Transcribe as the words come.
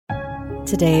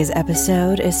Today's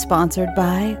episode is sponsored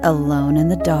by Alone in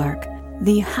the Dark,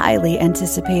 the highly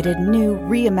anticipated new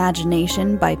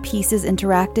reimagination by Pieces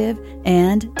Interactive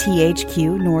and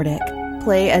THQ Nordic.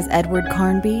 Play as Edward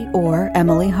Carnby or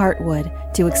Emily Hartwood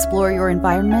to explore your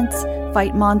environments,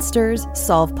 fight monsters,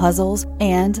 solve puzzles,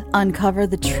 and uncover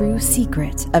the true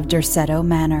secret of Derceto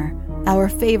Manor. Our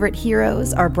favorite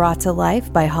heroes are brought to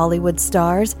life by Hollywood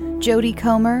stars Jodie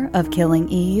Comer of Killing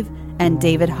Eve and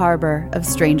David Harbour of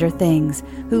Stranger Things,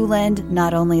 who lend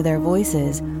not only their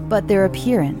voices, but their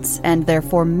appearance and their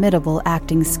formidable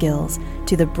acting skills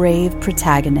to the brave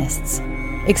protagonists.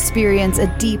 Experience a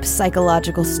deep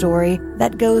psychological story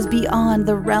that goes beyond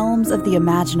the realms of the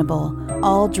imaginable,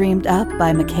 all dreamed up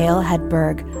by Mikhail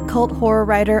Hedberg, cult horror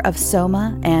writer of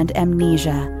Soma and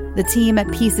Amnesia. The team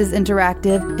at Pieces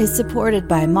Interactive is supported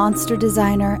by monster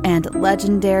designer and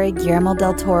legendary Guillermo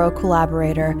del Toro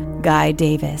collaborator Guy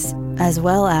Davis, as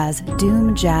well as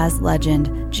Doom jazz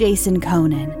legend Jason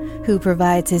Conan, who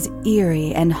provides his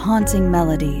eerie and haunting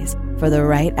melodies for the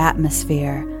right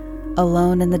atmosphere.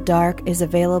 Alone in the Dark is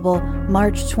available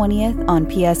March 20th on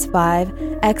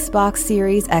PS5, Xbox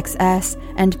Series XS,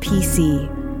 and PC.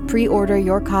 Pre-order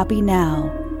your copy now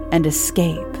and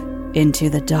escape into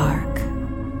the dark.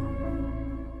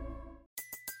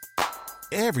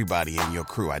 Everybody in your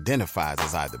crew identifies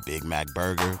as either Big Mac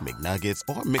Burger, McNuggets,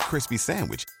 or McCrispy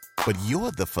Sandwich. But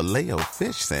you're the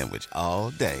Filet-O-Fish Sandwich all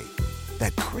day.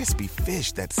 That crispy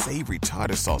fish, that savory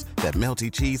tartar sauce, that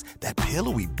melty cheese, that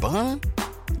pillowy bun.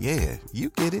 Yeah,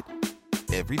 you get it.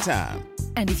 Every time.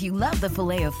 And if you love the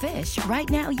Filet-O-Fish, right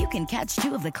now you can catch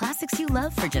two of the classics you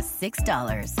love for just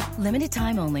 $6. Limited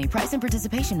time only. Price and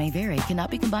participation may vary. Cannot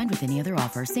be combined with any other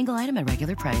offer. Single item at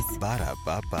regular price.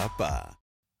 Ba-da-ba-ba-ba.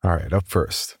 All right, up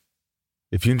first.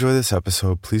 If you enjoy this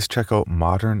episode, please check out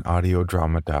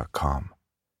modernaudiodrama.com.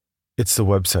 It's the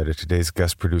website of today's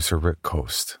guest producer, Rick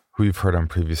Coast, who you've heard on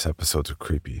previous episodes of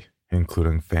Creepy,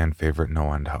 including fan favorite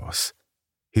No End House.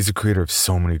 He's the creator of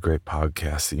so many great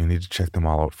podcasts that you need to check them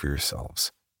all out for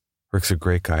yourselves. Rick's a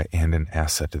great guy and an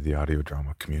asset to the audio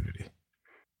drama community.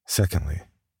 Secondly,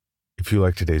 if you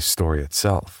like today's story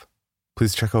itself,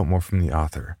 please check out more from the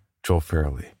author, Joel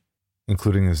Farrelly,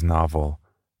 including his novel,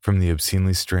 From the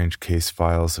Obscenely Strange Case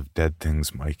Files of Dead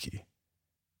Things Mikey.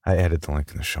 I added the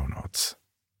link in the show notes.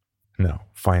 Now,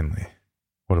 finally,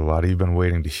 what a lot of you have been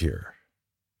waiting to hear.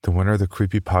 The winner of the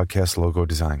Creepy Podcast logo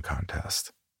design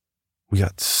contest. We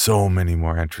got so many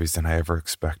more entries than I ever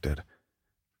expected.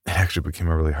 It actually became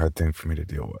a really hard thing for me to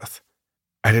deal with.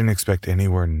 I didn't expect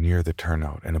anywhere near the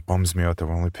turnout, and it bums me out that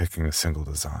we're only picking a single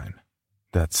design.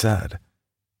 That said,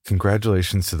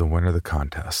 congratulations to the winner of the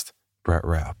contest, Brett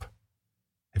Rapp.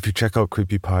 If you check out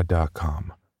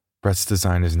creepypod.com, Brett's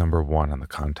design is number 1 on the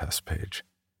contest page,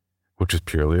 which is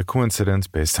purely a coincidence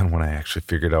based on when I actually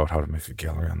figured out how to make a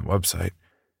gallery on the website.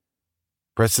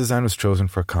 Brett's design was chosen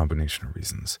for a combination of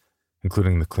reasons,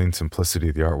 including the clean simplicity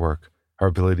of the artwork, our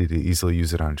ability to easily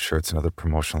use it on shirts and other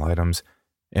promotional items,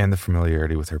 and the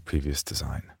familiarity with our previous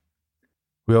design.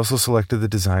 We also selected the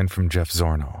design from Jeff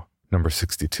Zorno, number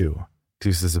 62, to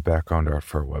use as a background art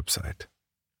for our website.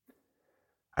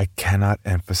 I cannot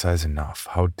emphasize enough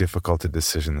how difficult a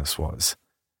decision this was.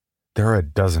 There are a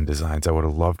dozen designs I would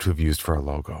have loved to have used for our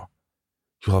logo.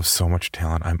 You'll have so much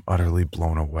talent, I'm utterly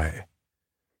blown away.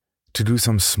 To do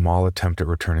some small attempt at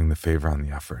returning the favor on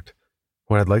the effort,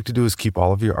 what I'd like to do is keep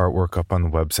all of your artwork up on the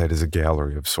website as a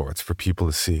gallery of sorts for people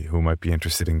to see who might be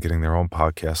interested in getting their own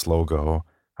podcast logo,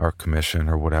 art commission,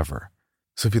 or whatever.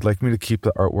 So if you'd like me to keep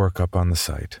the artwork up on the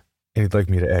site, and you'd like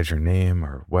me to add your name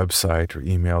or website or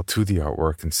email to the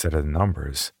artwork instead of the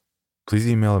numbers, please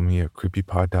email me at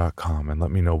creepypod.com and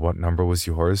let me know what number was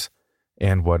yours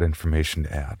and what information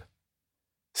to add.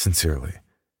 Sincerely,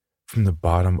 from the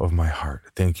bottom of my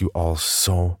heart, thank you all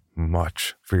so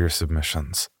much for your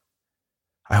submissions.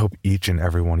 I hope each and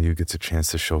every one of you gets a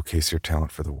chance to showcase your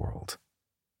talent for the world.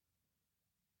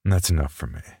 And that's enough for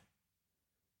me.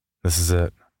 This is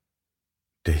it.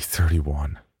 Day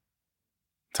 31.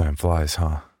 Time flies,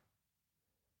 huh?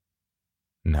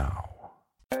 Now.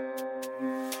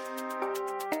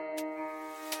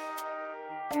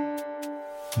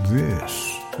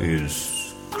 This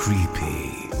is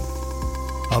Creepy,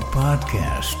 a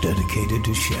podcast dedicated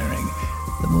to sharing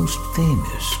the most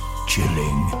famous,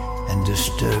 chilling, and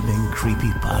disturbing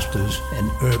creepypastas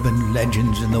and urban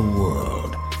legends in the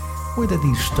world. Whether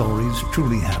these stories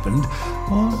truly happened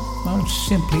or are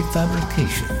simply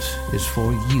fabrications is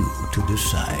for you to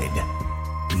decide.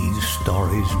 These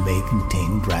stories may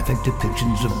contain graphic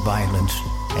depictions of violence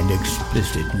and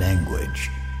explicit language.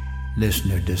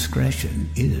 Listener discretion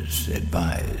is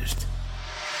advised.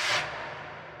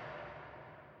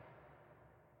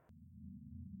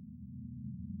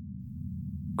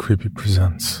 Creepy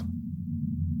presents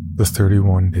The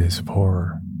 31 Days of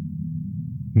Horror,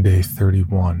 Day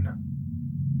 31,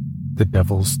 The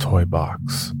Devil's Toy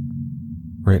Box,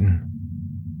 written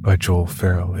by Joel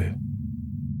Farrelly,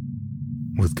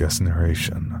 with guest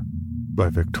narration by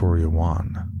Victoria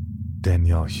Wan,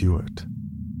 Danielle Hewitt,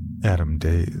 Adam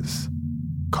Days,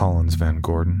 Collins Van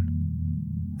Gordon,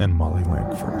 and Molly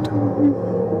Langford.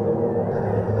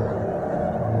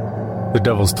 The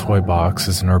Devil's Toy Box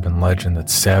is an urban legend that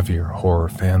savvier horror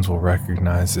fans will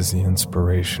recognize as the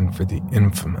inspiration for the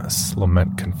infamous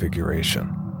Lament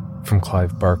configuration from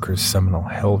Clive Barker's seminal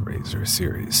Hellraiser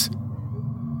series.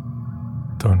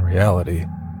 Though in reality,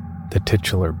 the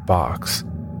titular box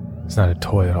is not a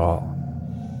toy at all,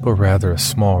 but rather a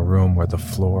small room where the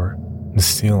floor, the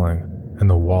ceiling, and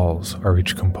the walls are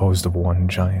each composed of one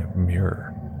giant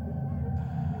mirror.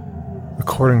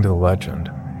 According to the legend,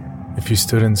 if you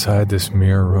stood inside this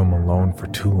mirror room alone for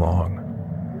too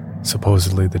long,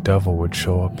 supposedly the devil would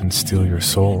show up and steal your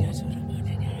soul.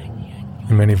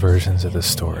 In many versions of this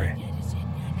story,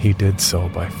 he did so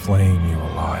by flaying you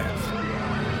alive.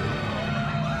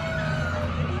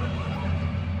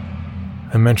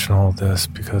 I mention all this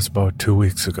because about 2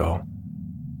 weeks ago,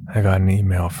 I got an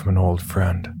email from an old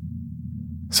friend,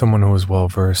 someone who was well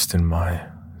versed in my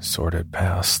sordid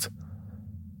past,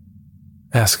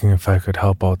 asking if I could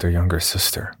help out their younger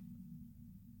sister,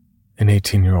 an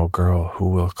 18-year-old girl who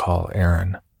we'll call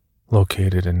Erin,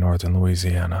 located in northern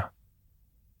Louisiana.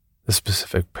 The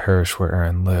specific parish where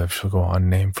Erin lived shall go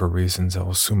unnamed for reasons that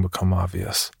will soon become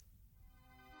obvious.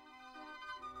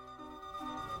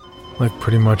 Like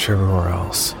pretty much everywhere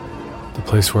else, the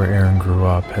place where Erin grew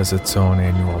up has its own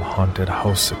annual haunted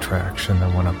house attraction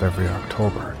that went up every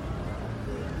October.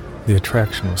 The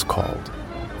attraction was called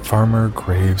Farmer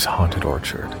Graves' Haunted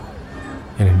Orchard,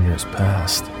 and in years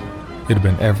past, it had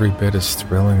been every bit as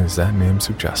thrilling as that name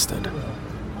suggested,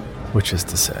 which is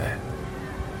to say,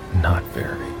 not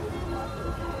very.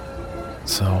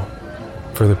 So,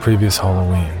 for the previous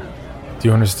Halloween,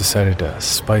 the owners decided to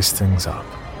spice things up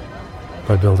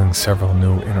by building several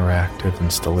new interactive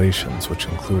installations, which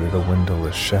included a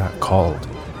windowless shack called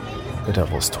the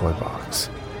Devil's Toy Box.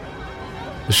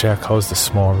 The shack housed a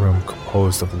small room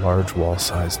composed of large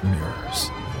wall-sized mirrors.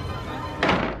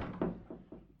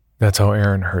 That's how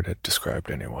Erin heard it described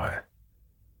anyway.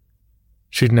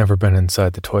 She'd never been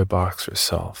inside the toy box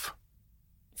herself.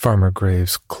 Farmer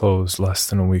Graves closed less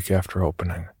than a week after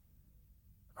opening,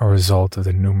 a result of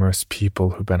the numerous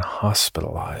people who'd been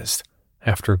hospitalized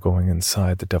after going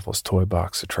inside the Devil's Toy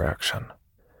Box attraction.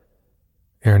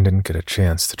 Erin didn't get a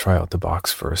chance to try out the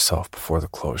box for herself before the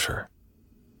closure,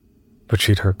 but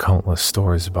she'd heard countless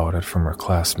stories about it from her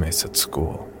classmates at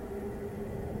school.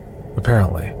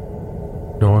 Apparently,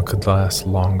 no one could last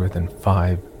longer than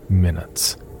 5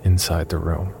 minutes inside the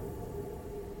room.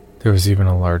 There was even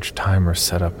a large timer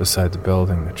set up beside the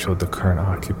building that showed the current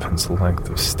occupant's length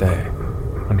of stay,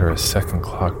 under a second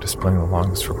clock displaying the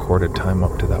longest recorded time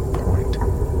up to that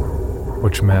point,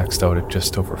 which maxed out at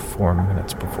just over 4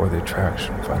 minutes before the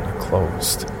attraction finally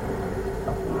closed.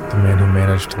 The man who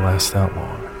managed to last that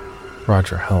long,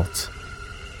 Roger Helt,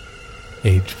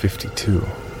 age 52,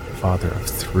 father of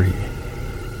 3,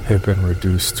 had been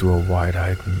reduced to a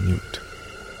wide-eyed mute.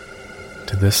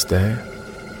 To this day,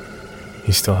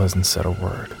 he still hasn't said a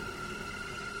word.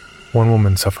 One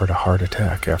woman suffered a heart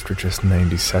attack after just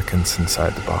 90 seconds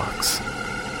inside the box.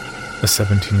 A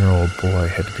 17-year-old boy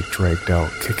had to be dragged out,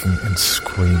 kicking and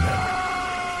screaming.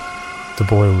 The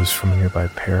boy was from a nearby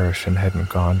parish and hadn't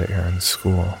gone to Erin's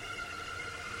school,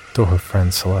 though her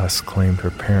friend Celeste claimed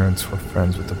her parents were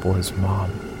friends with the boy's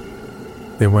mom.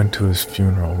 They went to his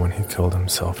funeral when he killed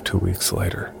himself 2 weeks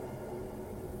later.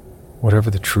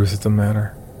 Whatever the truth of the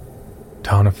matter,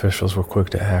 town officials were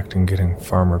quick to act in getting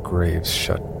Farmer Graves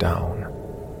shut down.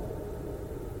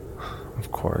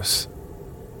 Of course,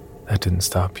 that didn't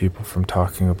stop people from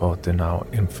talking about the now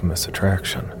infamous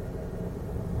attraction,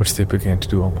 which they began to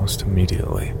do almost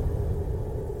immediately.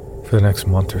 For the next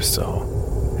month or so,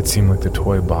 it seemed like the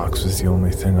toy box was the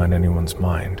only thing on anyone's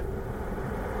mind.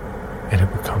 It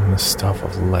had become the stuff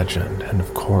of legend, and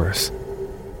of course,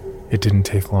 it didn't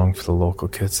take long for the local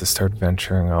kids to start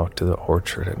venturing out to the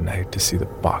orchard at night to see the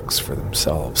box for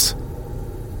themselves.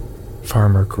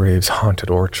 Farmer Graves' Haunted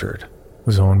Orchard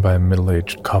was owned by a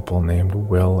middle-aged couple named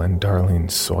Will and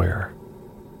Darlene Sawyer.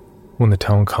 When the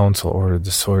town council ordered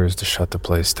the Sawyers to shut the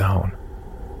place down,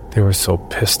 they were so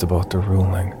pissed about the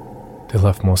ruling, they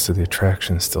left most of the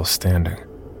attractions still standing,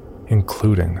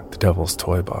 including the Devil's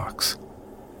Toy Box.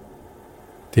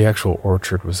 The actual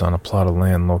orchard was on a plot of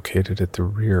land located at the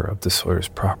rear of the Sawyers'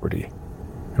 property,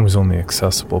 and was only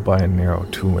accessible by a narrow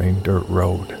 2-lane dirt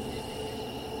road.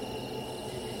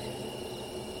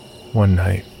 One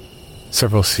night,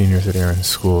 several seniors at Aaron's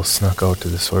school snuck out to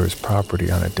the Sawyers'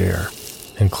 property on a dare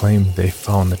and claimed they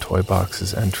found the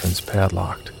Toybox's entrance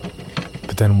padlocked.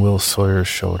 But then Will Sawyer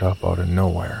showed up out of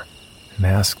nowhere and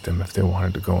asked them if they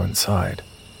wanted to go inside.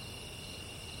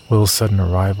 Will's sudden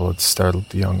arrival had startled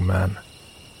the young men,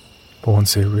 but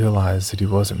once they realized that he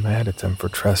wasn't mad at them for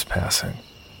trespassing,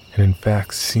 and in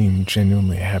fact seemed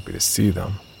genuinely happy to see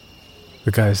them,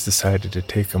 the guys decided to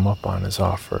take him up on his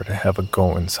offer to have a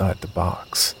go inside the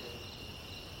box.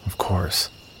 Of course,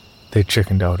 they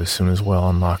chickened out as soon as Will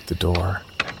unlocked the door,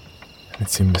 and it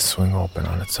seemed to swing open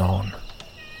on its own,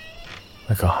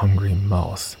 like a hungry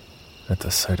mouth at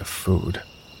the sight of food.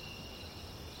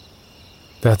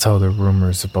 That's how the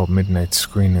rumors about midnight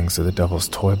screenings of the Devil's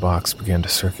Toy Box began to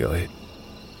circulate.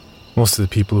 Most of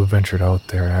the people who ventured out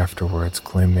there afterwards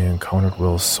claimed they encountered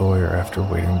Will Sawyer after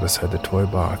waiting beside the toy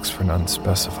box for an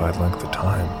unspecified length of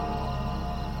time.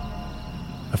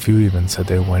 A few even said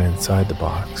they went inside the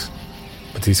box,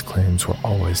 but these claims were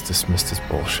always dismissed as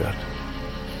bullshit.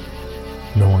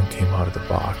 No one came out of the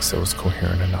box that was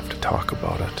coherent enough to talk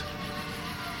about it.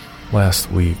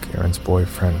 Last week, Aaron's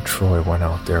boyfriend Troy went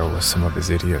out there with some of his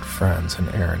idiot friends, and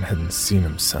Aaron hadn't seen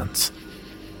him since.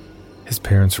 His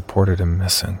parents reported him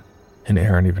missing, and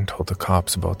Aaron even told the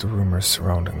cops about the rumors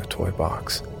surrounding the toy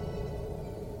box.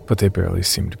 But they barely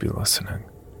seemed to be listening.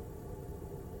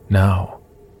 Now,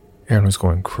 Aaron was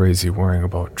going crazy worrying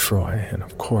about Troy, and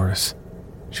of course,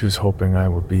 she was hoping I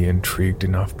would be intrigued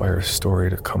enough by her story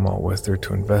to come out with her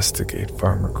to investigate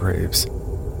Farmer Graves,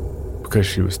 because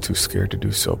she was too scared to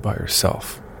do so by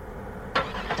herself.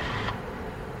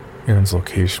 Aaron's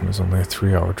location was only a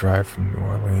 3-hour drive from New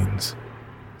Orleans,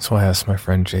 so I asked my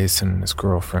friend Jason and his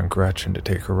girlfriend Gretchen to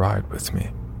take a ride with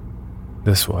me.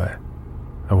 This way,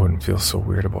 I wouldn't feel so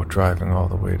weird about driving all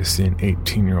the way to see an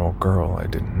 18-year-old girl I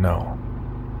didn't know.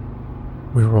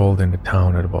 We rolled into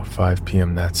town at about 5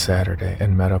 p.m. that Saturday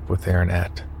and met up with Aaron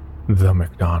at the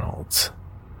McDonald's,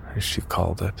 as she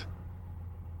called it.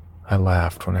 I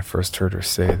laughed when I first heard her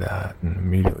say that and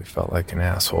immediately felt like an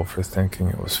asshole for thinking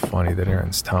it was funny that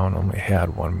Aaron's town only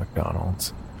had one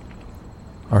McDonald's.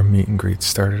 Our meet and greet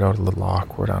started out a little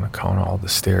awkward on account of all the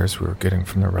stares we were getting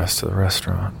from the rest of the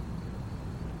restaurant.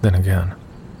 Then again,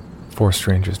 4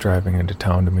 strangers driving into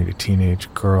town to meet a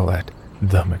teenage girl at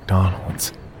the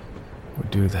McDonald's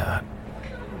would do that.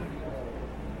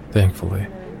 Thankfully,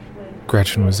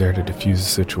 Gretchen was there to defuse the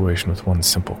situation with one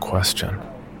simple question.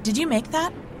 Did you make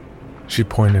that? She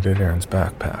pointed at Aaron's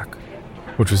backpack,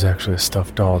 which was actually a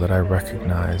stuffed doll that I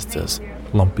recognized as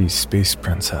Lumpy Space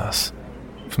Princess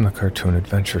from the cartoon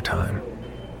Adventure Time,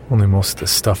 only most of the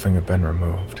stuffing had been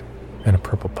removed, and a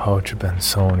purple pouch had been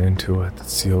sewn into it that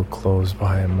sealed closed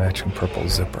by a matching purple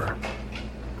zipper.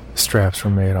 The straps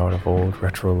were made out of old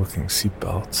retro-looking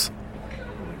seatbelts.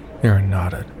 Aaron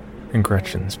nodded, and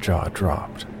Gretchen's jaw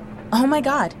dropped. Oh my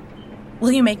god.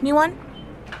 Will you make me one?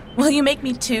 Will you make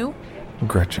me 2?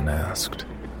 Gretchen asked.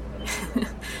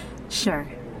 Sure,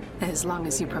 as long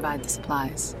as you provide the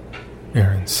supplies.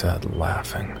 Aaron said,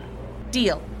 laughing.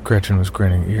 Deal. Gretchen was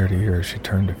grinning ear to ear as she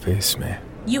turned to face me.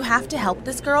 You have to help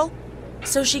this girl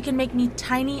so she can make me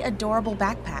tiny, adorable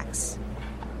backpacks.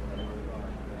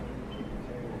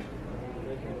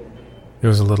 It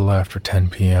was a little after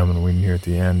 10 p.m. and we neared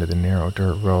the end of the narrow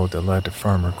dirt road that led to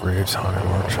Farmer Graves' haunted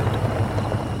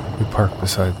orchard. We parked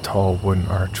beside the tall wooden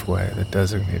archway that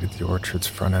designated the orchard's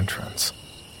front entrance.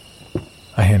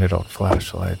 I handed out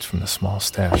flashlights from the small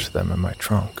stash of them in my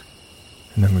trunk,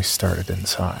 and then we started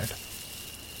inside.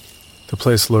 The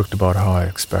place looked about how I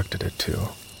expected it to.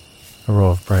 A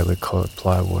row of brightly colored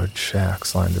plywood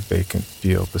shacks lined the vacant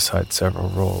field beside several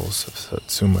rows of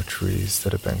satsuma trees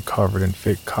that had been covered in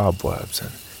fake cobwebs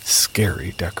and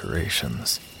scary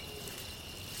decorations.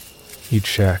 Each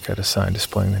shack had a sign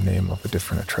displaying the name of a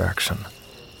different attraction.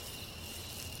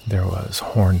 There was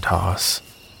Horn Toss,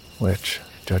 which,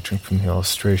 judging from the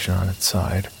illustration on its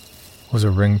side, was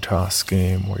a ring toss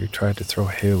game where you tried to throw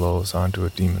halos onto a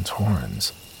demon's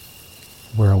horns.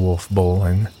 Werewolf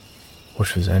Bowling,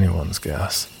 which was anyone's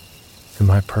guess, and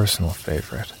my personal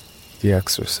favorite, The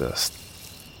Exorcist,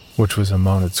 which was a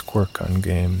mounted squirt gun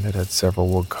game that had several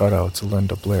wood cutouts of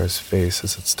Linda Blair's face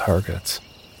as its targets.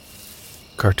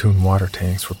 Cartoon water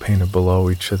tanks were painted below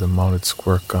each of the mounted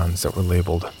squirt guns that were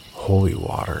labeled Holy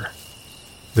Water.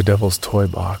 The Devil's Toy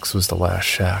Box was the last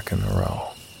shack in the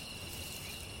row.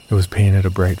 It was painted a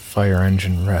bright fire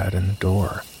engine red, and the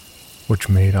door, which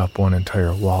made up one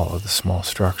entire wall of the small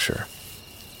structure,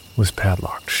 was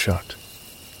padlocked shut.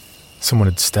 Someone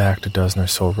had stacked a dozen or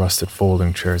so rusted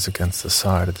folding chairs against the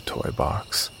side of the toy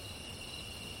box.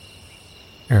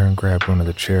 Erin grabbed one of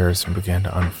the chairs and began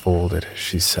to unfold it as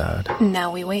she said.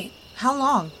 Now we wait. How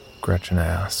long? Gretchen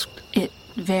asked. It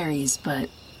varies, but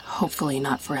hopefully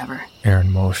not forever.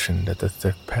 Erin motioned at the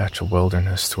thick patch of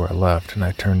wilderness to our left, and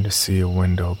I turned to see a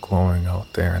window glowing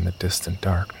out there in the distant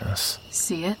darkness.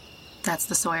 See it? That's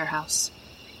the Sawyer house.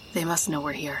 They must know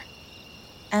we're here.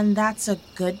 And that's a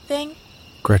good thing?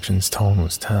 Gretchen's tone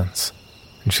was tense,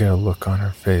 and she had a look on her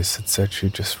face that said she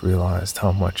just realized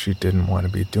how much she didn't want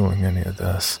to be doing any of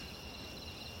this.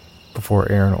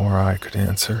 Before Erin or I could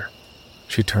answer,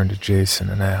 she turned to Jason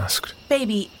and asked,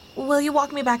 Baby, will you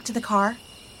walk me back to the car?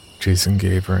 Jason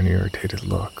gave her an irritated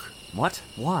look. What?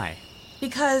 Why?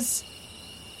 Because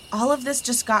all of this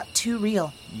just got too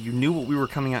real. You knew what we were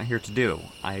coming out here to do.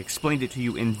 I explained it to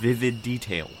you in vivid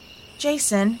detail.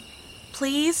 Jason,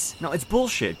 please? No, it's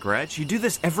bullshit, Gretch. You do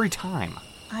this every time.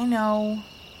 I know.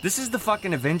 This is the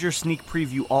fucking Avengers sneak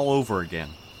preview all over again.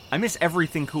 I miss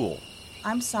everything cool.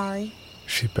 I'm sorry.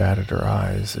 She batted her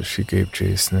eyes as she gave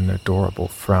Jason an adorable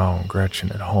frown Gretchen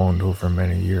had honed over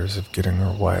many years of getting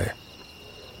her way.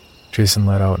 Jason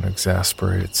let out an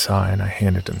exasperated sigh, and I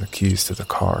handed him the keys to the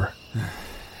car.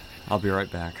 I'll be right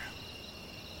back.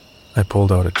 I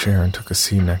pulled out a chair and took a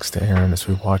seat next to Erin as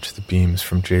we watched the beams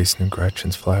from Jason and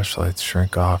Gretchen's flashlights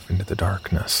shrink off into the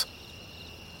darkness.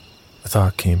 A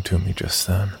thought came to me just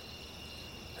then,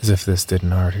 as if this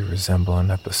didn't already resemble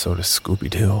an episode of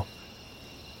Scooby-Doo.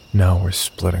 Now we're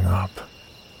splitting up.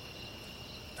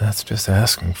 That's just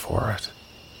asking for it.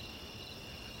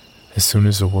 As soon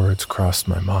as the words crossed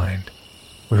my mind,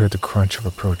 we heard the crunch of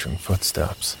approaching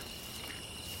footsteps.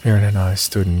 Erin and I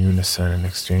stood in unison and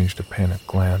exchanged a panicked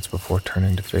glance before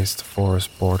turning to face the forest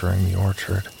bordering the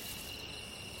orchard.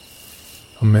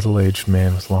 A middle-aged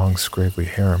man with long, scraggly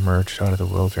hair emerged out of the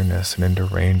wilderness and into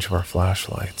range of our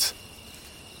flashlights.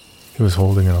 He was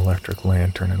holding an electric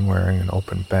lantern and wearing an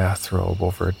open bathrobe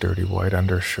over a dirty white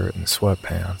undershirt and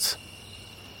sweatpants.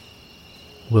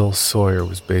 Will Sawyer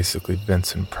was basically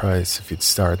Vincent Price if he'd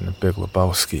starred in The Big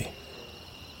Lebowski.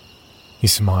 He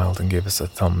smiled and gave us a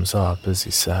thumbs up as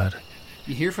he said,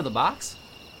 You here for the box?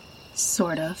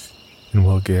 Sort of. And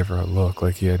Will gave her a look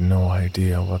like he had no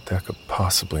idea what that could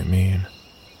possibly mean.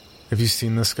 Have you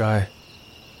seen this guy?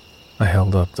 I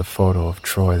held up the photo of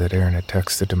Troy that Erin had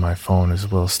texted to my phone as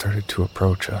Will started to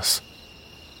approach us.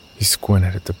 He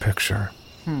squinted at the picture.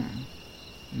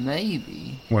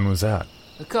 Maybe. When was that?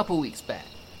 A couple weeks back.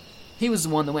 He was the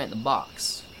one that went in the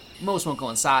box. Most won't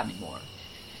go inside anymore.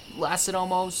 Lasted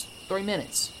almost 3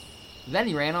 minutes. Then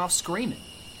he ran off screaming.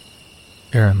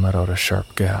 Erin let out a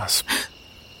sharp gasp.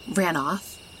 Ran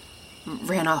off?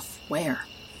 Ran off where?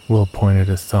 Will pointed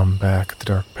a thumb back at the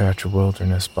dark patch of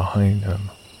wilderness behind him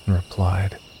and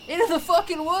replied, Into the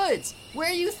fucking woods!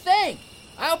 Where you think?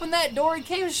 I opened that door, he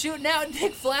came shooting out,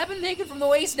 dick flapping naked from the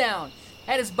waist down.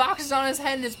 Had his boxers on his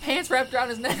head and his pants wrapped around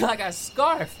his neck like a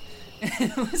scarf.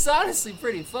 It was honestly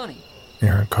pretty funny.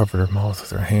 Erin covered her mouth with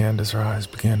her hand as her eyes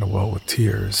began to well with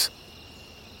tears.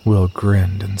 Will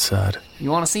grinned and said,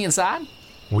 You want to see inside?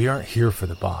 We aren't here for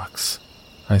the box,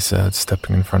 I said,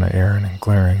 stepping in front of Erin and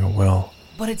glaring at Will.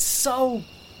 But it's so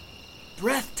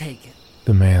breathtaking,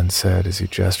 the man said as he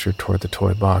gestured toward the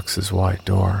toy box's wide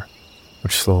door,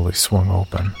 which slowly swung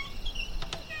open.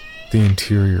 The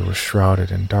interior was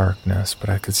shrouded in darkness, but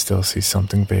I could still see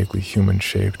something vaguely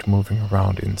human-shaped moving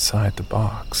around inside the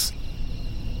box.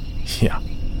 Yeah,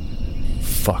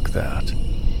 fuck that.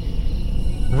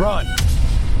 Run!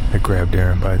 I grabbed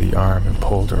Erin by the arm and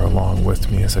pulled her along with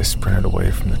me as I sprinted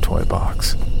away from the toy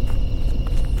box.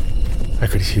 I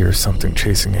could hear something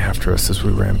chasing after us as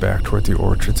we ran back toward the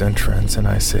orchard's entrance, and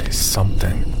I say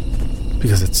something,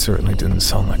 because it certainly didn't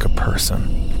sound like a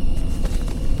person.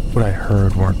 What I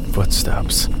heard weren't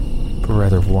footsteps, but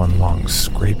rather one long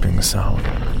scraping sound,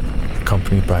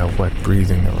 accompanied by a wet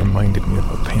breathing that reminded me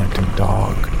of a panting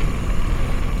dog.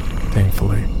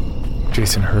 Thankfully,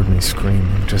 Jason heard me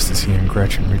screaming just as he and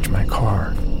Gretchen reached my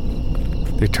car.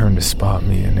 They turned to spot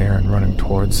me and Erin running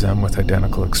towards them with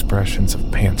identical expressions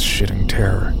of pants-shitting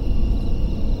terror.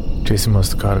 Jason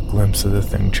must have caught a glimpse of the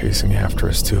thing chasing after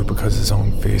us too, because his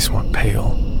own face went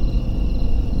pale.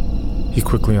 He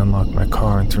quickly unlocked my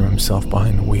car and threw himself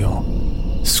behind the wheel,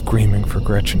 screaming for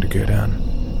Gretchen to get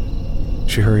in.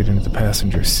 She hurried into the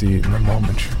passenger seat, and the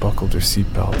moment she buckled her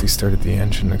seatbelt, he started the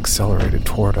engine and accelerated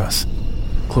toward us,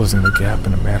 closing the gap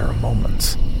in a matter of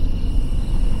moments.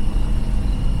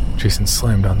 Jason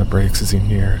slammed on the brakes as he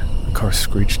neared. The car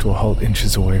screeched to a halt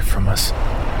inches away from us.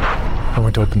 I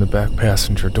went to open the back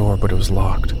passenger door, but it was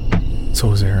locked. So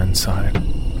was Erin's side.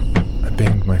 I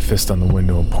banged my fist on the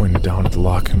window and pointed down at the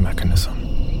locking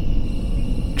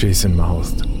mechanism. Jason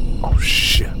mouthed, "Oh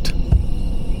shit."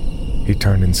 He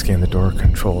turned and scanned the door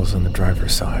controls on the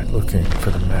driver's side, looking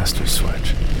for the master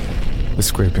switch. The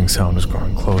scraping sound was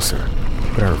growing closer,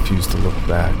 but I refused to look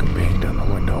back and banged on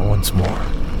the window once more.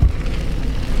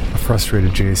 A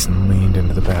frustrated Jason leaned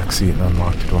into the back seat and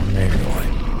unlocked the door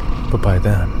manually, but by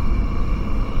then,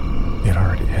 he had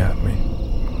already had me.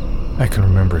 I can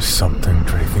remember something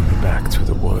dragging me back through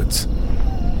the woods.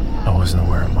 I wasn't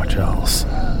aware of much else,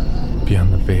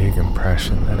 beyond the vague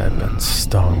impression that I'd been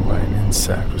stung by an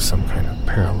insect with some kind of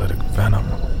paralytic venom.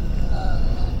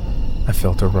 I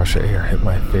felt a rush of air hit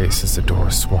my face as the door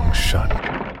swung shut.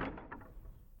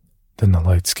 Then the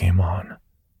lights came on,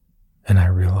 and I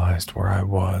realized where I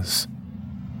was.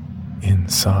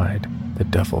 Inside the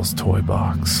Devil's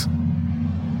Toybox.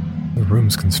 The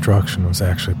room's construction was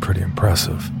actually pretty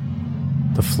impressive.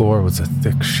 The floor was a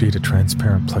thick sheet of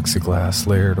transparent plexiglass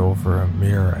layered over a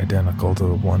mirror identical to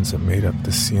the ones that made up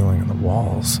the ceiling and the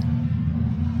walls.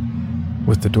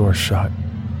 With the door shut,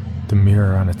 the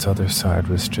mirror on its other side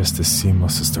was just as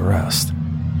seamless as the rest.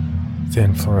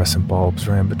 Thin fluorescent bulbs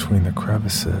ran between the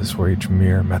crevices where each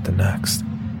mirror met the next,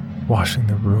 washing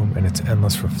the room and its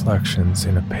endless reflections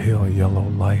in a pale yellow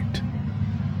light.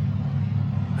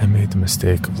 I made the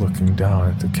mistake of looking down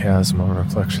at the chasm of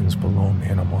reflections below me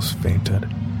and almost fainted.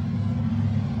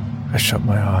 I shut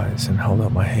my eyes and held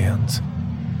out my hands,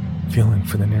 feeling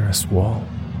for the nearest wall.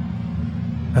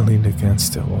 I leaned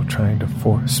against it while trying to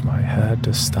force my head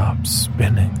to stop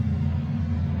spinning.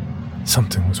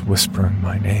 Something was whispering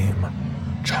my name.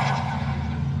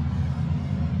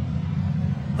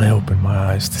 I opened my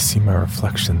eyes to see my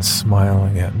reflection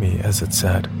smiling at me as it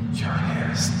said, "You're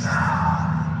his now."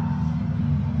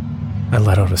 I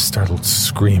let out a startled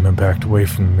scream and backed away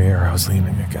from the mirror I was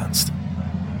leaning against.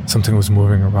 Something was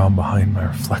moving around behind my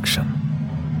reflection.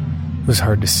 It was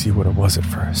hard to see what it was at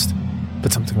first,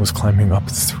 but something was climbing up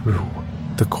through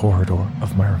the corridor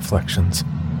of my reflections,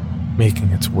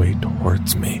 making its way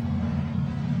towards me.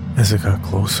 As it got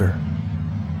closer,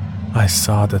 I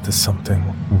saw that the something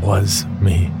was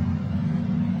me.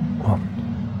 Well,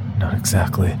 not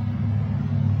exactly.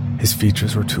 His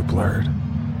features were too blurred,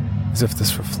 as if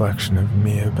this reflection of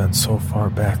me had been so far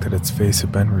back that its face had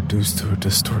been reduced to a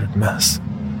distorted mess.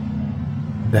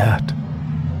 That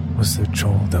was the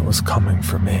Joel that was coming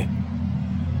for me.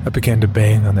 I began to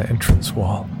bang on the entrance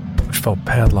wall, which felt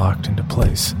padlocked into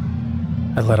place.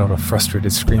 I let out a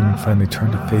frustrated scream and finally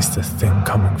turned to face the thing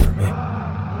coming for me,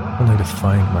 only to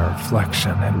find my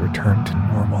reflection had returned to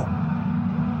normal.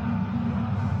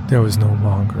 There was no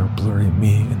longer a blurry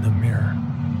me in the mirror.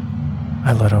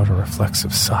 I let out a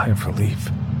reflexive sigh of relief.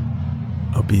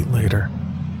 A beat later,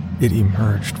 it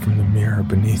emerged from the mirror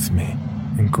beneath me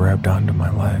and grabbed onto my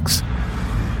legs.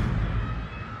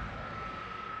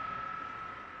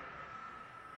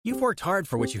 You've worked hard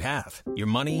for what you have. Your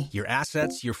money, your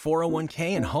assets, your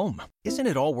 401k, and home. Isn't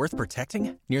it all worth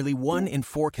protecting? Nearly 1 in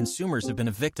 4 consumers have been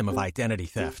a victim of identity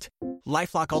theft.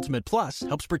 LifeLock Ultimate Plus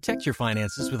helps protect your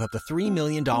finances with up to $3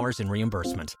 million in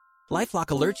reimbursement. LifeLock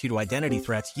alerts you to identity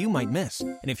threats you might miss.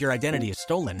 And if your identity is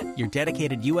stolen, your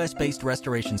dedicated U.S.-based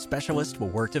restoration specialist will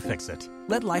work to fix it.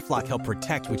 Let LifeLock help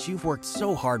protect what you've worked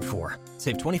so hard for.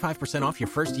 Save 25% off your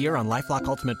first year on LifeLock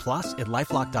Ultimate Plus at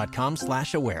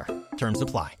LifeLock.com/aware. Terms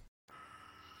apply.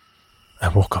 I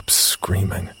woke up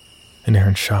screaming, and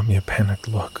Aaron shot me a panicked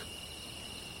look.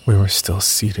 We were still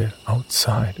seated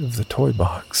outside of the toy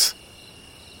box.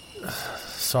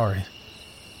 Sorry.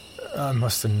 I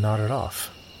must have nodded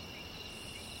off.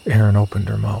 Erin opened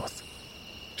her mouth.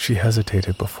 She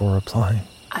hesitated before replying.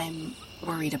 I'm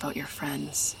worried about your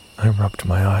friends. I rubbed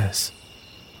my eyes.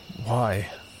 Why?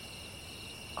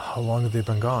 How long have they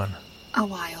been gone? A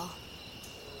while.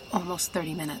 Almost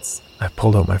 30 minutes. I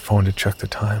pulled out my phone to check the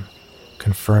time,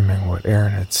 confirming what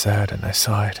Erin had said, and I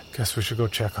sighed. Guess we should go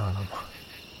check on them.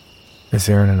 As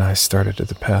Erin and I started to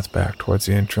the path back towards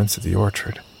the entrance of the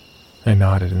orchard, I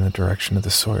nodded in the direction of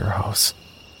the Sawyer house.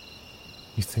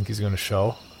 You think he's going to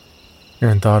show?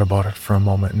 Erin thought about it for a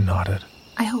moment and nodded.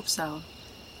 I hope so.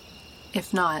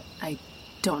 If not, I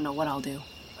don't know what I'll do.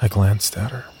 I glanced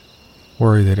at her,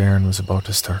 worried that Erin was about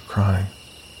to start crying,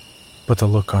 but the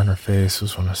look on her face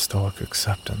was one of stoic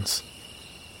acceptance.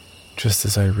 Just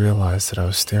as I realized that I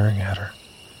was staring at her,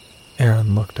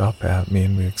 Erin looked up at me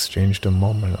and we exchanged a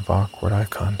moment of awkward eye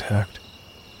contact.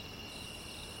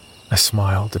 I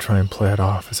smiled to try and play it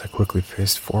off as I quickly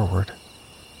faced forward.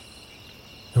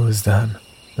 It was then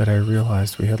that I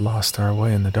realized we had lost our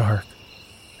way in the dark,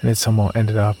 and had somehow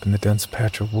ended up in the dense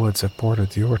patch of woods that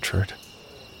bordered the orchard.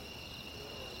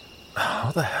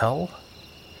 How the hell?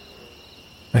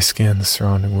 I scanned the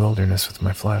surrounding wilderness with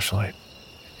my flashlight,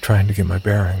 trying to get my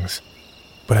bearings,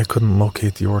 but I couldn't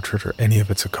locate the orchard or any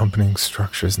of its accompanying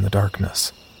structures in the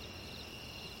darkness.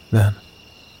 Then,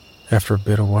 after a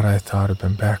bit of what I thought had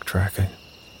been backtracking,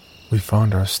 we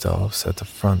found ourselves at the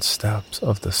front steps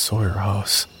of the Sawyer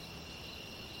house.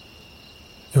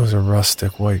 It was a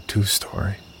rustic white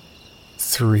 2-story,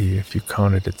 3 if you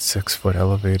counted its 6-foot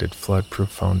elevated flood-proof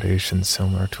foundation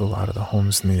similar to a lot of the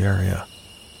homes in the area.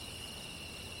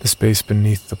 The space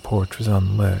beneath the porch was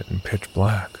unlit and pitch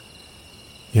black,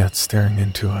 yet staring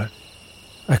into it,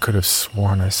 I could have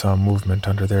sworn I saw movement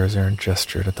under there as Aaron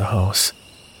gestured at the house.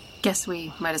 Guess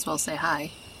we might as well say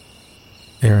hi.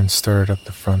 Aaron started up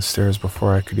the front stairs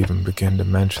before I could even begin to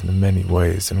mention the many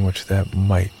ways in which that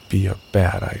might be a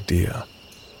bad idea.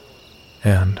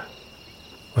 And,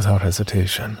 without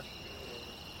hesitation,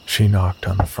 she knocked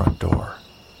on the front door.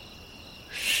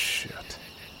 Shit.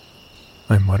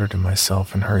 I muttered to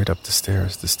myself and hurried up the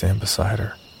stairs to stand beside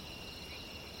her.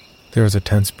 There was a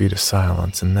tense beat of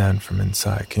silence, and then from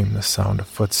inside came the sound of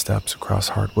footsteps across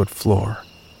hardwood floor.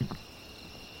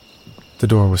 The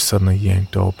door was suddenly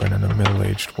yanked open, and a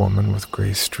middle-aged woman with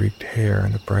gray-streaked hair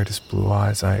and the brightest blue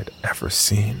eyes I had ever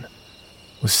seen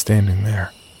was standing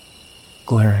there,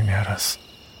 glaring at us.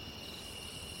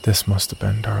 This must have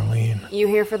been Darlene. You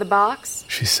here for the box?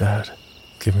 She said,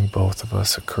 giving both of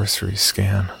us a cursory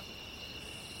scan.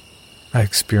 I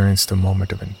experienced a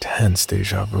moment of intense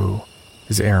déjà vu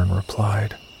as Aaron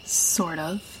replied. Sort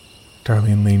of.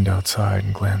 Darlene leaned outside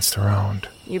and glanced around.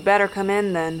 You better come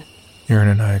in then. Aaron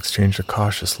and I exchanged a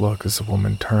cautious look as the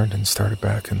woman turned and started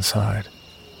back inside,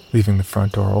 leaving the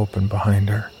front door open behind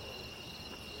her.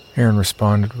 Aaron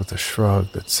responded with a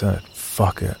shrug that said,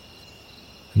 "Fuck it,"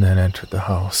 and then entered the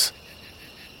house.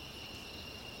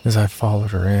 As I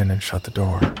followed her in and shut the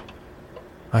door,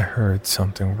 I heard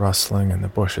something rustling in the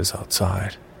bushes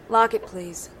outside. Lock it,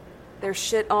 please. There's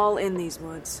shit all in these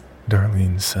woods,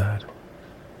 Darlene said.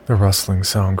 The rustling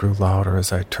sound grew louder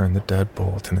as I turned the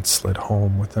deadbolt and it slid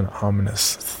home with an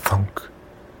ominous thunk.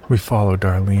 We followed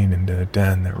Darlene into a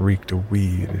den that reeked of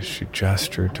weed as she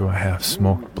gestured to a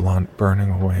half-smoked blunt burning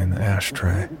away in the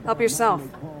ashtray. Help yourself,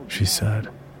 she said,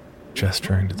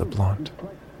 gesturing to the blunt.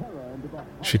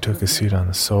 She took a seat on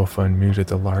the sofa and muted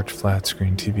the large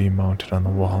flat-screen TV mounted on the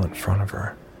wall in front of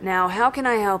her. Now, how can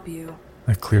I help you?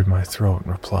 I cleared my throat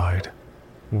and replied,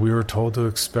 "We were told to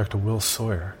expect a Will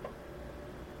Sawyer.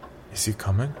 Is he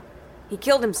coming?" He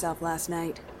killed himself last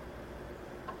night.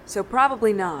 So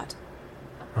probably not.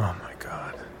 Oh my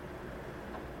God.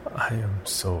 I am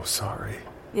so sorry.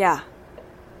 Yeah.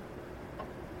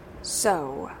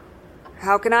 So,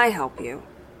 how can I help you?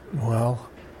 Well,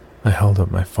 I held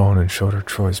up my phone and showed her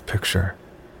Troy's picture.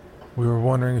 We were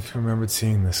wondering if you remembered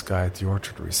seeing this guy at the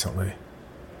orchard recently.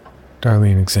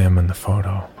 Darlene examined the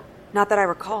photo. Not that I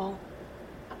recall.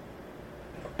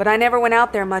 But I never went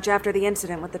out there much after the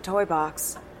incident with the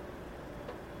Toybox.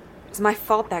 It's my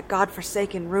fault that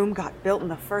godforsaken room got built in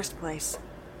the first place.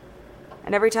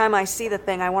 And every time I see the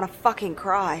thing, I want to fucking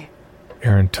cry.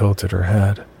 Erin tilted her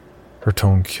head, her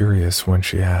tone curious when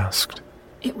she asked.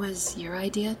 It was your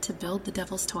idea to build the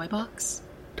Devil's Toybox?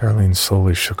 Darlene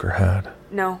slowly shook her head.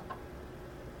 No.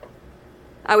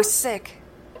 I was sick.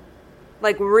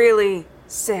 Like really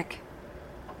sick.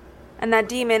 And that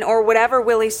demon, or whatever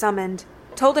Willie summoned,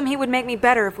 told him he would make me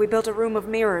better if we built a room of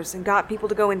mirrors and got people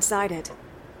to go inside it.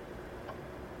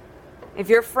 If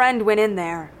your friend went in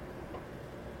there,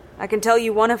 I can tell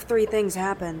you one of 3 things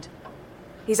happened.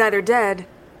 He's either dead,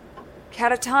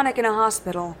 catatonic in a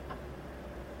hospital,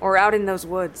 or out in those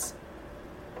woods.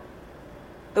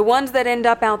 The ones that end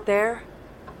up out there,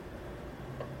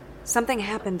 something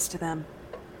happens to them.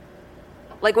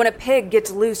 Like when a pig gets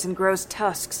loose and grows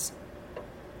tusks.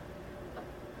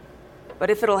 But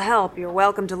if it'll help, you're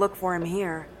welcome to look for him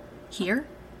here. Here?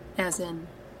 As in,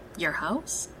 your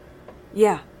house?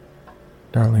 Yeah.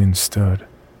 Darlene stood,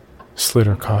 slid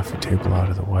her coffee table out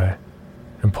of the way,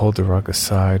 and pulled the rug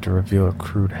aside to reveal a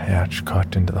crude hatch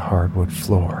cut into the hardwood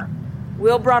floor.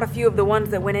 Will brought a few of the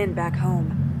ones that went in back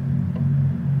home.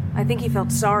 I think he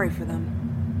felt sorry for them.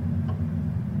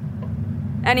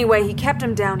 Anyway, he kept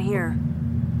them down here.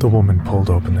 The woman pulled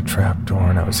open the trap door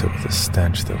and I was hit with a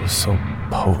stench that was so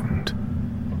potent.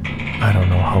 I don't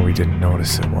know how we didn't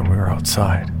notice it when we were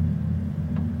outside.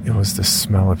 It was the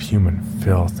smell of human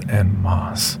filth and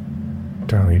moss.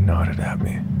 Darlene nodded at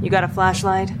me. You got a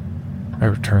flashlight? I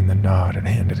returned the nod and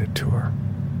handed it to her.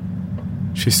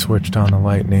 She switched on the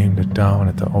light and aimed it down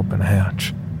at the open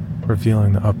hatch,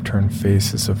 revealing the upturned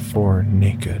faces of 4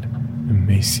 naked,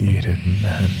 emaciated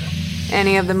men.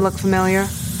 Any of them look familiar?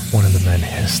 One of the men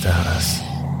hissed at us.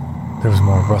 There was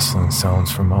more rustling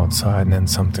sounds from outside, and then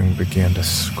something began to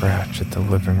scratch at the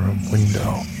living room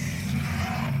window.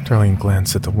 Darlene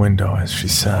glanced at the window as she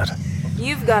said,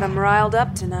 "You've got 'em riled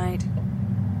up tonight.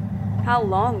 How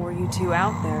long were you two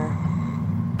out there?"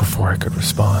 Before I could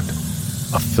respond,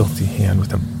 a filthy hand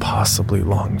with impossibly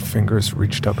long fingers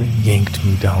reached up and yanked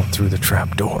me down through the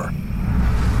trap door.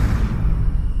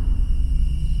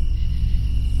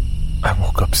 I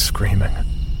woke up screaming.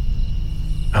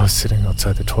 I was sitting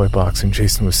outside the toy box and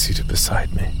Jason was seated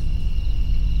beside me.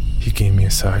 He gave me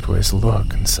a sideways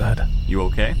look and said, "You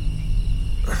okay?"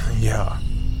 "Yeah.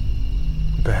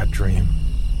 Bad dream.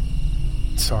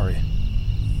 Sorry."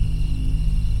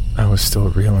 I was still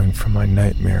reeling from my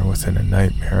nightmare within a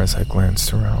nightmare as I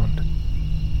glanced around.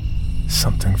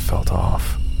 Something felt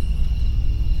off.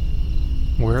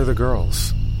 "Where are the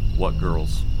girls?" "What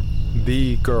girls?"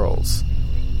 "The girls.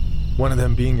 One of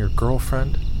them being your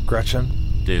girlfriend, Gretchen?"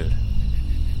 "Dude,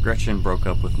 Gretchen broke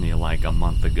up with me like a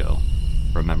month ago.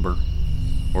 Remember?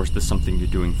 Or is this something you're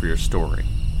doing for your story?"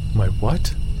 "My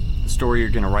what?" "The story you're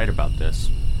gonna write about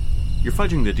this. You're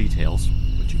fudging the details,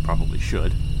 which you probably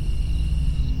should.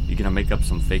 You gonna make up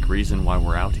some fake reason why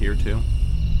we're out here, too?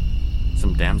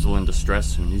 Some damsel in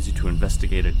distress who needs you to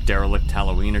investigate a derelict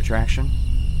Halloween attraction?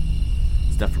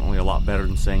 It's definitely a lot better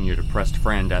than saying your depressed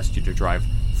friend asked you to drive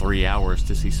 3 hours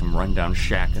to see some rundown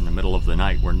shack in the middle of the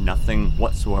night where nothing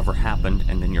whatsoever happened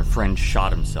and then your friend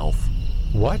shot himself."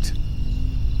 "What?"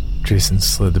 Jason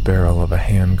slid the barrel of a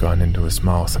handgun into his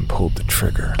mouth and pulled the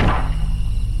trigger.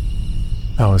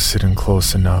 I was sitting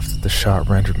close enough that the shot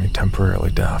rendered me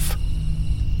temporarily deaf.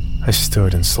 I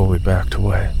stood and slowly backed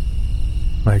away,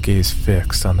 my gaze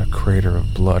fixed on the crater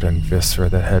of blood and viscera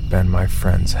that had been my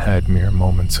friend's head mere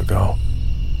moments ago.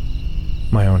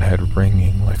 My own head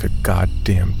ringing like a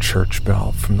goddamn church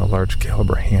bell from the large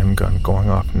caliber handgun going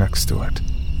off next to it.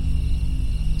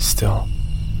 Still,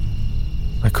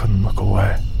 I couldn't look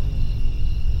away.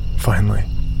 Finally,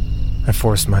 I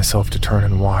forced myself to turn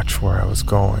and watch where I was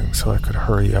going so I could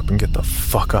hurry up and get the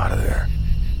fuck out of there.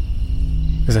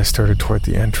 As I started toward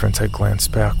the entrance, I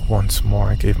glanced back once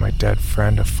more and gave my dead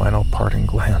friend a final parting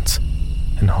glance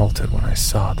and halted when I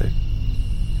saw that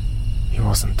he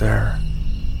wasn't there.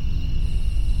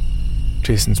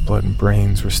 Jason's blood and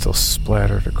brains were still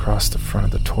splattered across the front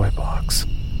of the toy box,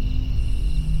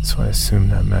 so I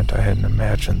assumed that meant I hadn't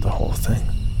imagined the whole thing.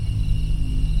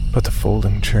 But the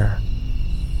folding chair,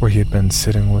 where he had been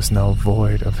sitting, was now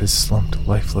void of his slumped,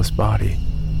 lifeless body.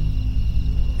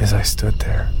 As I stood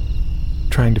there,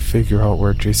 trying to figure out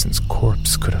where Jason's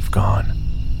corpse could have gone,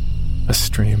 a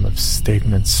stream of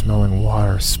stagnant-smelling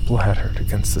water splattered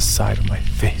against the side of my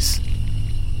face.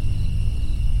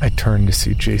 I turned to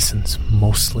see Jason's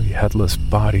mostly headless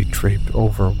body draped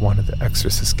over one of the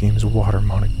Exorcist game's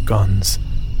water-mounted guns.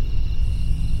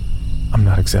 I'm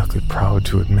not exactly proud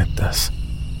to admit this,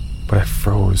 but I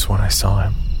froze when I saw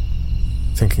him,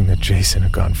 thinking that Jason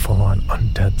had gone full-on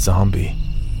undead zombie.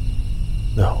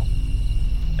 Though,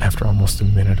 after almost a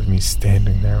minute of me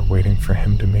standing there waiting for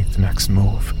him to make the next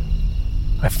move,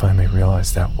 I finally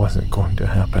realized that wasn't going to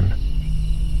happen.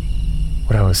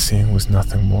 What I was seeing was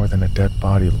nothing more than a dead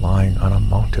body lying on a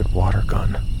mounted water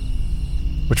gun,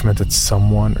 which meant that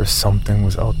someone or something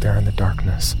was out there in the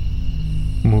darkness,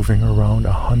 moving around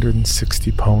a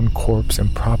 160-pound corpse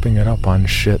and propping it up on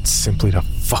shit simply to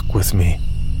fuck with me.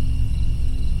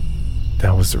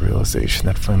 That was the realization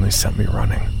that finally sent me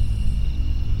running.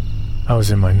 I was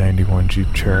in my 91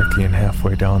 Jeep Cherokee and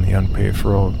halfway down the unpaved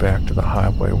road back to the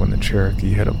highway when the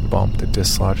Cherokee hit a bump that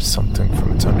dislodged something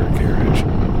from its undercarriage.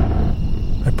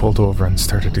 I pulled over and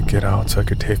started to get out so I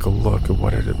could take a look at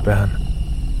what it had been.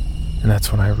 And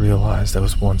that's when I realized I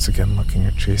was once again looking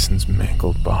at Jason's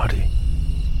mangled body.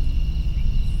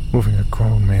 Moving a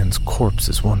grown man's corpse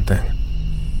is one thing,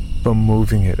 but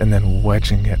moving it and then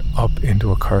wedging it up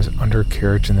into a car's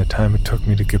undercarriage in the time it took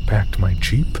me to get back to my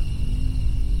Jeep?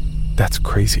 That's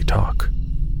crazy talk.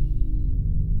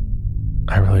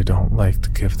 I really don't like to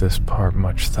give this part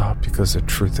much thought because the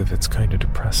truth of it's kind of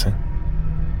depressing.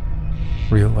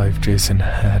 Real life Jason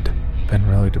had been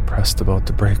really depressed about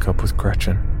the breakup with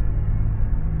Gretchen,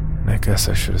 and I guess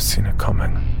I should have seen it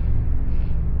coming.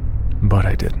 But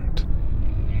I didn't.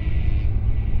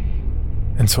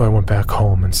 And so I went back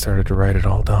home and started to write it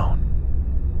all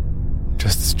down,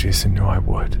 just as Jason knew I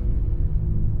would.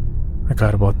 I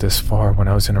got about this far when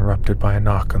I was interrupted by a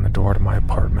knock on the door to my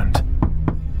apartment.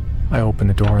 I opened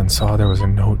the door and saw there was a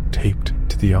note taped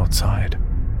to the outside.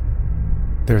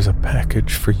 "There's a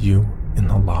package for you in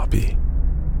the lobby."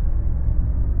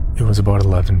 It was about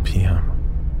 11 p.m.,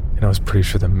 and I was pretty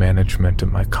sure the management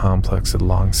at my complex had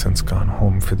long since gone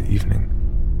home for the evening.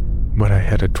 but I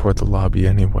headed toward the lobby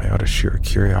anyway out of sheer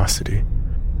curiosity.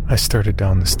 I started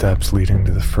down the steps leading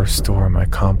to the first door in my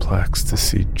complex to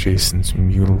see Jason's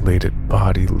mutilated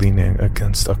body leaning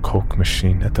against a Coke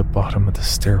machine at the bottom of the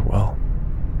stairwell.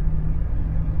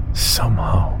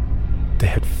 Somehow, they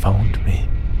had found me.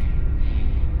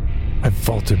 I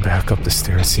vaulted back up the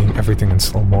stairs, seeing everything in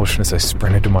slow motion as I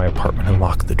sprinted to my apartment and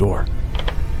locked the door.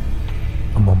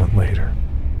 A moment later,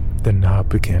 the knob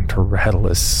began to rattle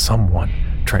as someone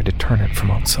tried to turn it from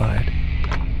outside.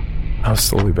 I was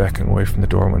slowly backing away from the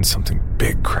door when something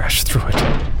big crashed through it.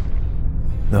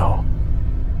 No,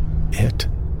 it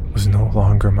was no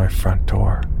longer my front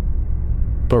door,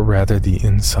 but rather the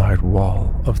inside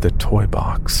wall of the toy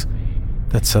box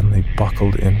that suddenly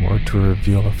buckled inward to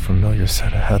reveal a familiar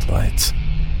set of headlights.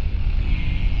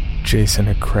 Jason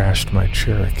had crashed my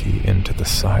Cherokee into the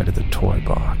side of the toy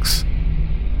box.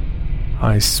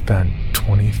 I spent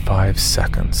 25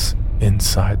 seconds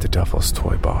inside the Devil's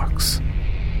Toy Box.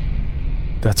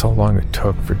 That's how long it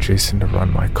took for Jason to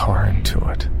run my car into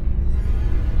it.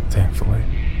 Thankfully,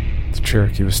 the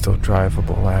Cherokee was still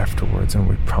drivable afterwards, and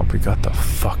we promptly got the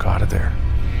fuck out of there.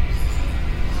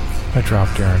 I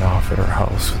dropped Erin off at her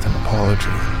house with an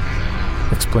apology,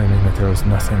 explaining that there was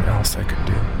nothing else I could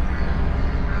do.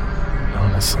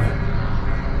 Honestly,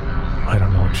 I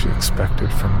don't know what she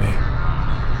expected from me.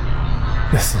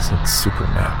 This isn't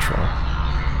supernatural.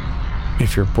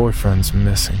 If your boyfriend's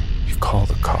missing, you call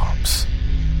the cops.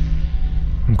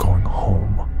 I'm going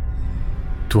home.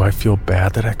 Do I feel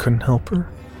bad that I couldn't help her?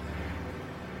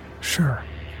 Sure.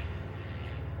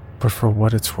 But for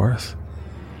what it's worth,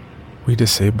 we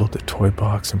disabled the toy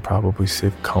box and probably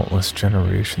saved countless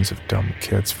generations of dumb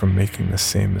kids from making the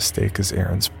same mistake as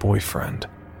Erin's boyfriend.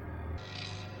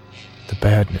 The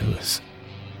bad news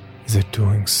is that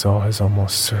doing so has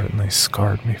almost certainly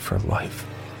scarred me for life.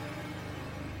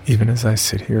 Even as I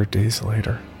sit here days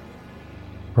later,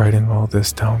 writing all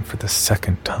this down for the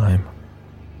second time,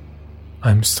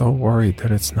 I'm still worried that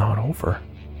it's not over.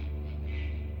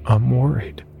 I'm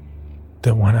worried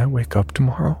that when I wake up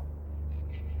tomorrow,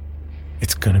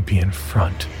 it's gonna be in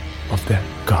front of that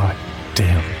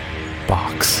goddamn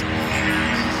box.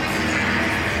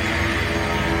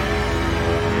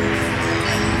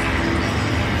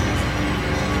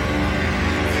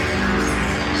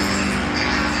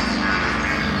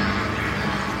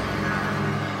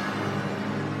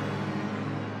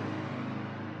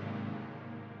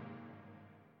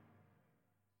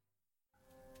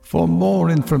 For more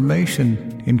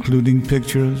information, including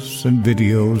pictures and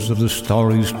videos of the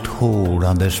stories told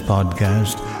on this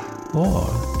podcast, or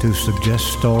to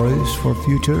suggest stories for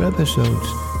future episodes,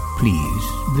 please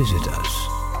visit us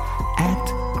at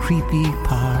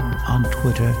CreepyPod on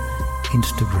Twitter,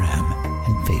 Instagram,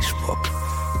 and Facebook,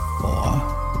 or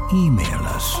email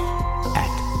us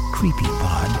at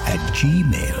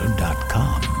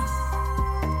creepypod@gmail.com.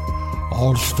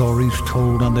 All stories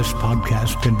told on this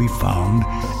podcast can be found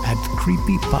at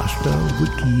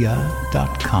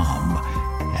creepypastawikia.com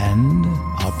and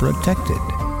are protected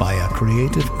by a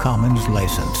Creative Commons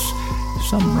license.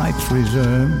 Some rights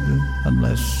reserved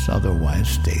unless otherwise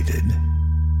stated.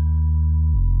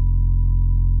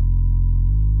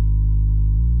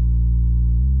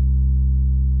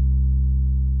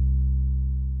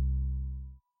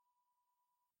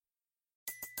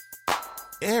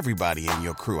 Everybody in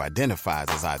your crew identifies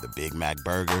as either Big Mac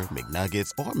Burger,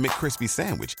 McNuggets, or McCrispy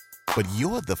Sandwich. But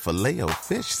you're the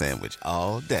Filet-O-Fish Sandwich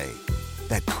all day.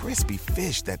 That crispy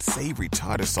fish, that savory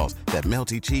tartar sauce, that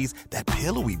melty cheese, that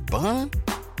pillowy bun.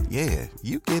 Yeah,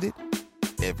 you get it.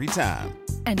 Every time.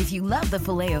 And if you love the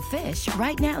Filet-O-Fish,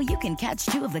 right now you can catch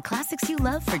two of the classics you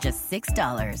love for just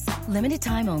 $6. Limited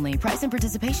time only. Price and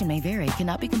participation may vary.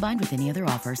 Cannot be combined with any other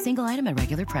offer. Single item at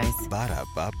regular price.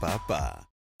 Ba-da-ba-ba-ba.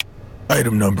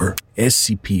 Item number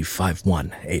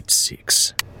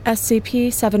SCP-5186.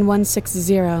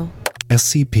 SCP-7160.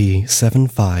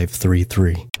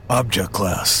 SCP-7533. Object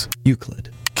Class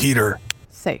Euclid. Keter.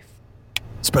 Safe.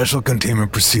 Special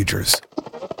Containment Procedures.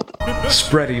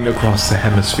 Spreading across the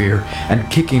hemisphere and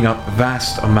kicking up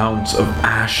vast amounts of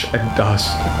ash and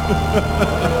dust.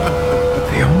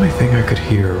 The only thing I could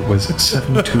hear was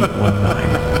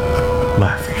 7219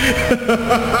 laughing.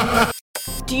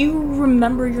 Do you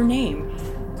remember your name?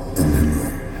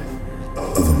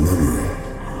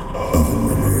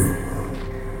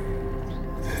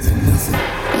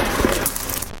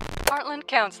 Heartland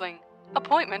Counseling.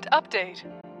 Appointment update.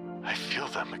 I feel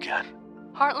them again.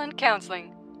 Heartland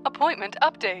Counseling. Appointment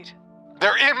update.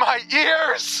 They're in my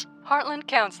ears! Heartland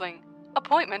Counseling.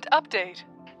 Appointment update.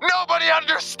 Nobody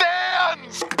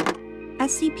understands!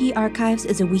 SCP Archives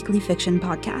is a weekly fiction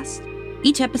podcast.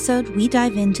 Each episode, we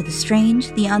dive into the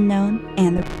strange, the unknown,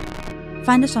 and the...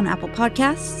 Find us on Apple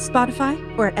Podcasts, Spotify,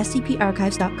 or at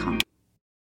scparchives.com.